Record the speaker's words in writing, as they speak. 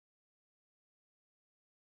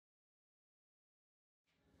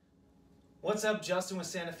What's up, Justin with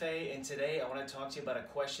Santa Fe, and today I want to talk to you about a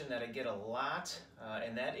question that I get a lot,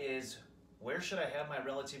 and that is, where should I have my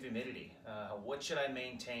relative humidity? What should I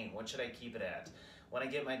maintain? What should I keep it at? When I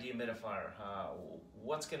get my dehumidifier,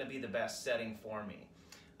 what's going to be the best setting for me?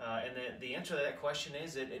 And the answer to that question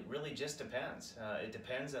is it really just depends. It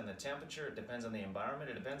depends on the temperature, it depends on the environment,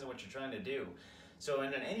 it depends on what you're trying to do. So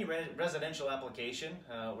in any residential application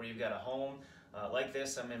where you've got a home, like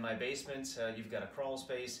this, I'm in my basement, you've got a crawl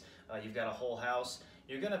space, you've got a whole house,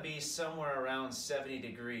 you're going to be somewhere around 70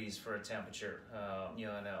 degrees for a temperature. In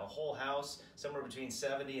a whole house, somewhere between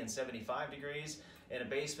 70 and 75 degrees. In a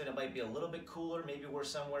basement, it might be a little bit cooler, maybe we're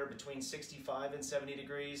somewhere between 65 and 70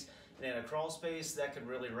 degrees. And in a crawl space, that could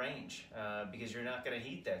really range because you're not going to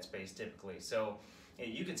heat that space typically. So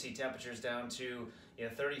you can see temperatures down to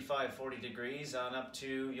 35, 40 degrees on up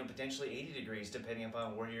to potentially 80 degrees depending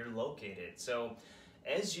upon where you're located. So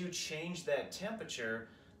as you change that temperature,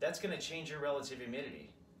 that's going to change your relative humidity.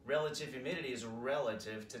 Relative humidity is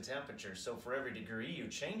relative to temperature. So for every degree you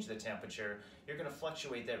change the temperature, you're going to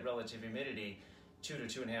fluctuate that relative humidity 2 to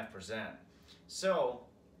 2.5%. So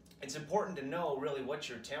it's important to know really what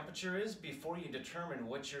your temperature is before you determine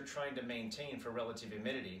what you're trying to maintain for relative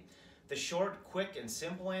humidity. The short, quick, and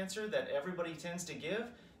simple answer that everybody tends to give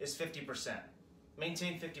is 50%.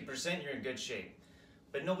 Maintain 50%, you're in good shape.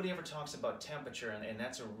 But nobody ever talks about temperature, and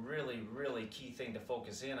that's a really, really key thing to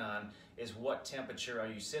focus in on, is what temperature are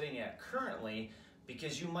you sitting at currently,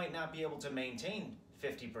 because you might not be able to maintain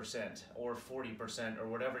 50% or 40% or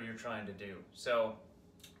whatever you're trying to do. So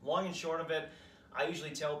long and short of it, I usually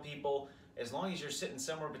tell people, as long as you're sitting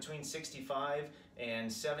somewhere between 65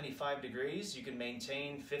 and 75 degrees, you can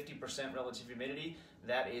maintain 50% relative humidity.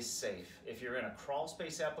 That is safe. If you're in a crawl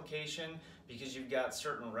space application, because you've got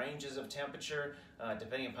certain ranges of temperature,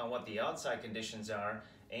 depending upon what the outside conditions are,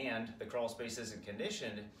 and the crawl space isn't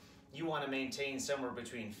conditioned, you want to maintain somewhere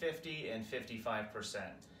between 50 and 55%.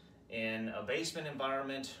 In a basement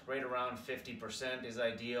environment, right around 50% is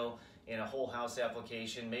ideal. In a whole house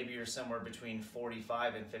application, maybe you're somewhere between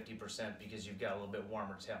 45 and 50% because you've got a little bit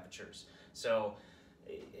warmer temperatures. So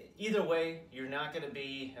either way, you're not going to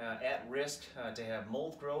be at risk to have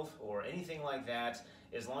mold growth or anything like that,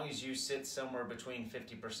 as long as you sit somewhere between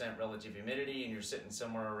 50% relative humidity and you're sitting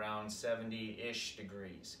somewhere around 70-ish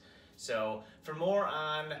degrees. So for more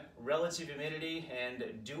on relative humidity and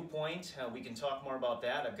dew point, we can talk more about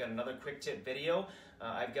that. I've got another quick tip video.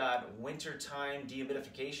 I've got wintertime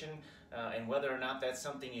dehumidification and whether or not that's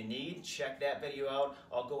something you need. Check that video out.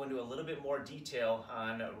 I'll go into a little bit more detail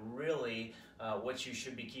on really what you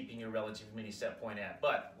should be keeping your relative humidity set point at.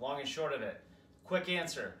 But long and short of it, quick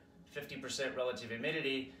answer, 50% relative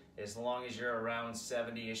humidity as long as you're around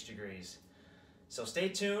 70-ish degrees. So stay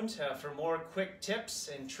tuned for more quick tips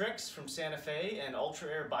and tricks from Santa Fe and Ultra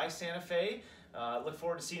Air by Santa Fe. Look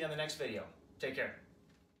forward to seeing you on the next video. Take care.